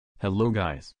Hello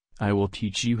guys, I will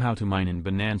teach you how to mine in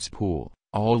BinancePool,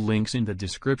 all links in the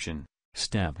description.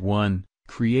 Step 1,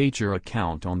 create your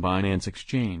account on Binance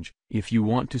Exchange. If you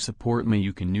want to support me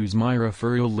you can use my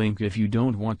referral link, if you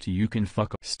don't want to you can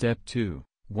fuck off. Step 2,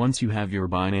 once you have your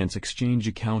Binance Exchange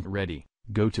account ready,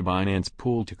 go to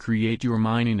BinancePool to create your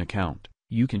mining account.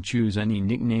 You can choose any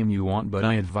nickname you want, but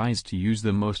I advise to use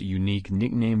the most unique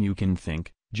nickname you can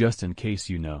think, just in case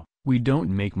we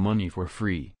don't make money for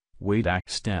free.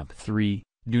 Step 3,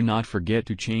 do not forget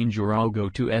to change your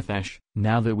algo to ETH.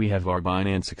 Now that we have our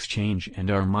Binance Exchange and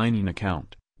our mining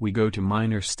account, we go to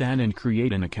MinerStat and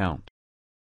create an account.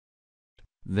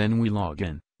 Then we log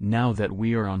in. Now that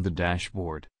we are on the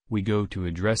dashboard, we go to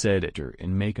address editor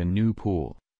and make a new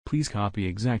pool. Please copy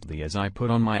exactly as I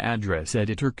put on my address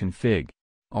editor config.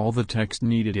 All the text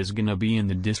needed is gonna be in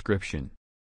the description.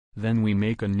 Then we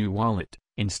make a new wallet.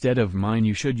 Instead of mine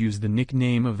you should use the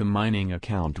nickname of the mining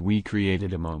account we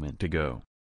created a moment ago.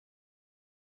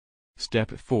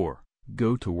 Step 4,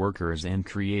 go to workers and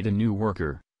create a new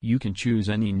worker. You can choose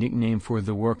any nickname for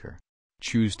the worker.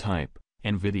 Choose type,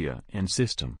 NVIDIA and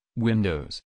system,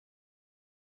 Windows.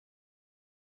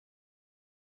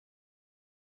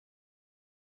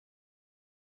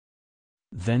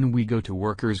 Then we go to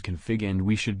workers config and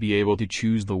we should be able to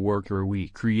choose the worker we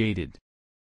created.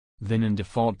 Then in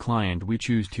default client we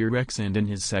choose tier X and in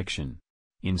his section.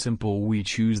 In simple we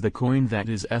choose the coin that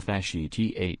is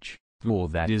ETH, pool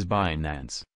that is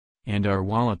Binance, and our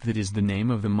wallet that is the name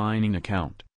of the mining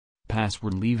account.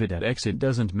 Password leave it at X, it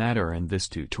doesn't matter in this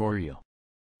tutorial.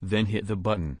 Then hit the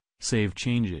button, save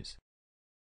changes.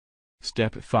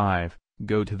 Step 5,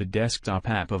 go to the desktop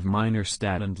app of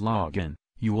MinerStat and log in.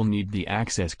 You will need the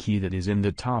access key that is in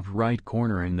the top right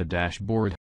corner in the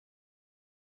dashboard,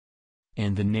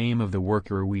 and the name of the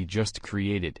worker we just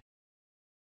created.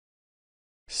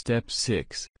 Step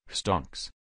 6, Stonks.